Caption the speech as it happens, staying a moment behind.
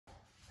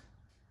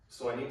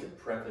So I need to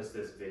preface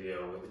this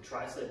video with the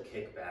tricep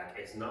kickback.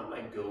 It's not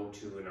my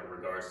go-to in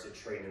regards to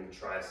training the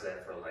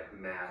tricep for like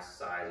mass,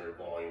 size, or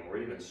volume, or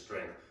even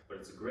strength, but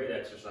it's a great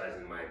exercise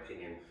in my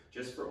opinion,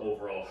 just for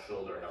overall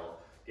shoulder health.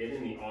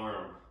 Getting the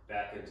arm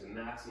back into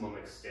maximum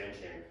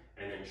extension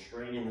and then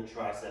training the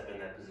tricep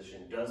in that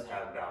position does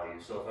have value.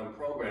 So if I'm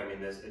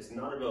programming this, it's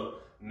not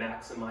about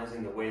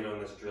maximizing the weight on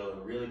this drill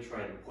and really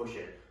trying to push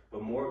it,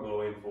 but more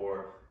going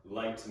for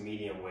light to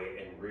medium weight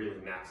and really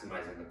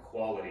maximizing the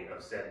quality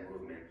of said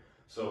movement.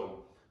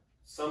 So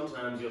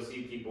sometimes you'll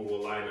see people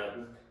will line up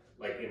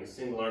like in a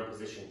single arm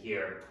position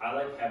here. I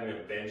like having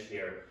a bench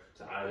here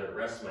to either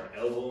rest my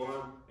elbow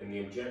on, and the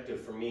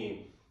objective for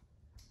me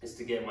is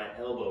to get my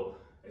elbow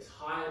as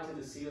high to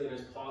the ceiling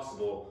as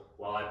possible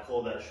while I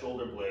pull that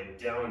shoulder blade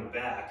down and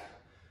back.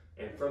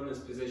 And from this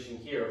position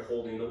here,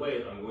 holding the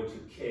weight, I'm going to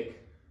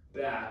kick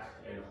back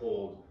and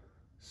hold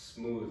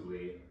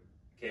smoothly,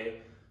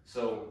 okay?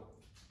 So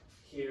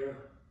here,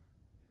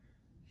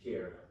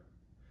 here.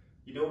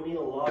 You don't need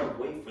a lot of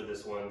weight for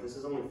this one. This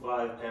is only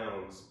 5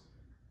 pounds.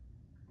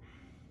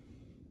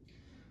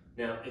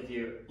 Now, if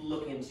you're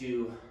looking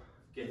to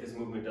get this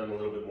movement done a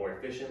little bit more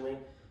efficiently,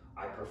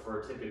 I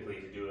prefer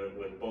typically to do it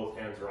with both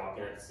hands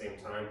rocking at the same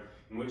time,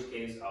 in which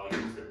case I'll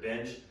use the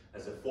bench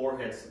as a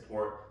forehead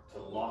support to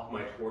lock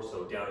my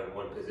torso down in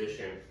one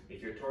position.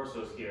 If your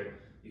torso's here,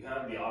 you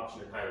have the option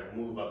to kind of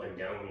move up and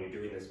down when you're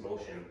doing this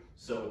motion.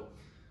 So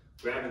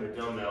grabbing the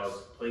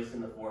dumbbells,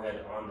 placing the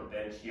forehead on the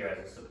bench here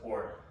as a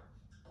support,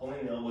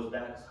 pulling the elbows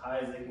back as high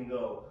as they can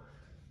go,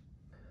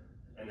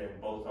 and then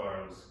both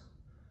arms.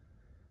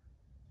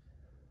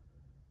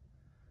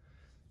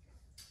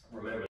 Remember,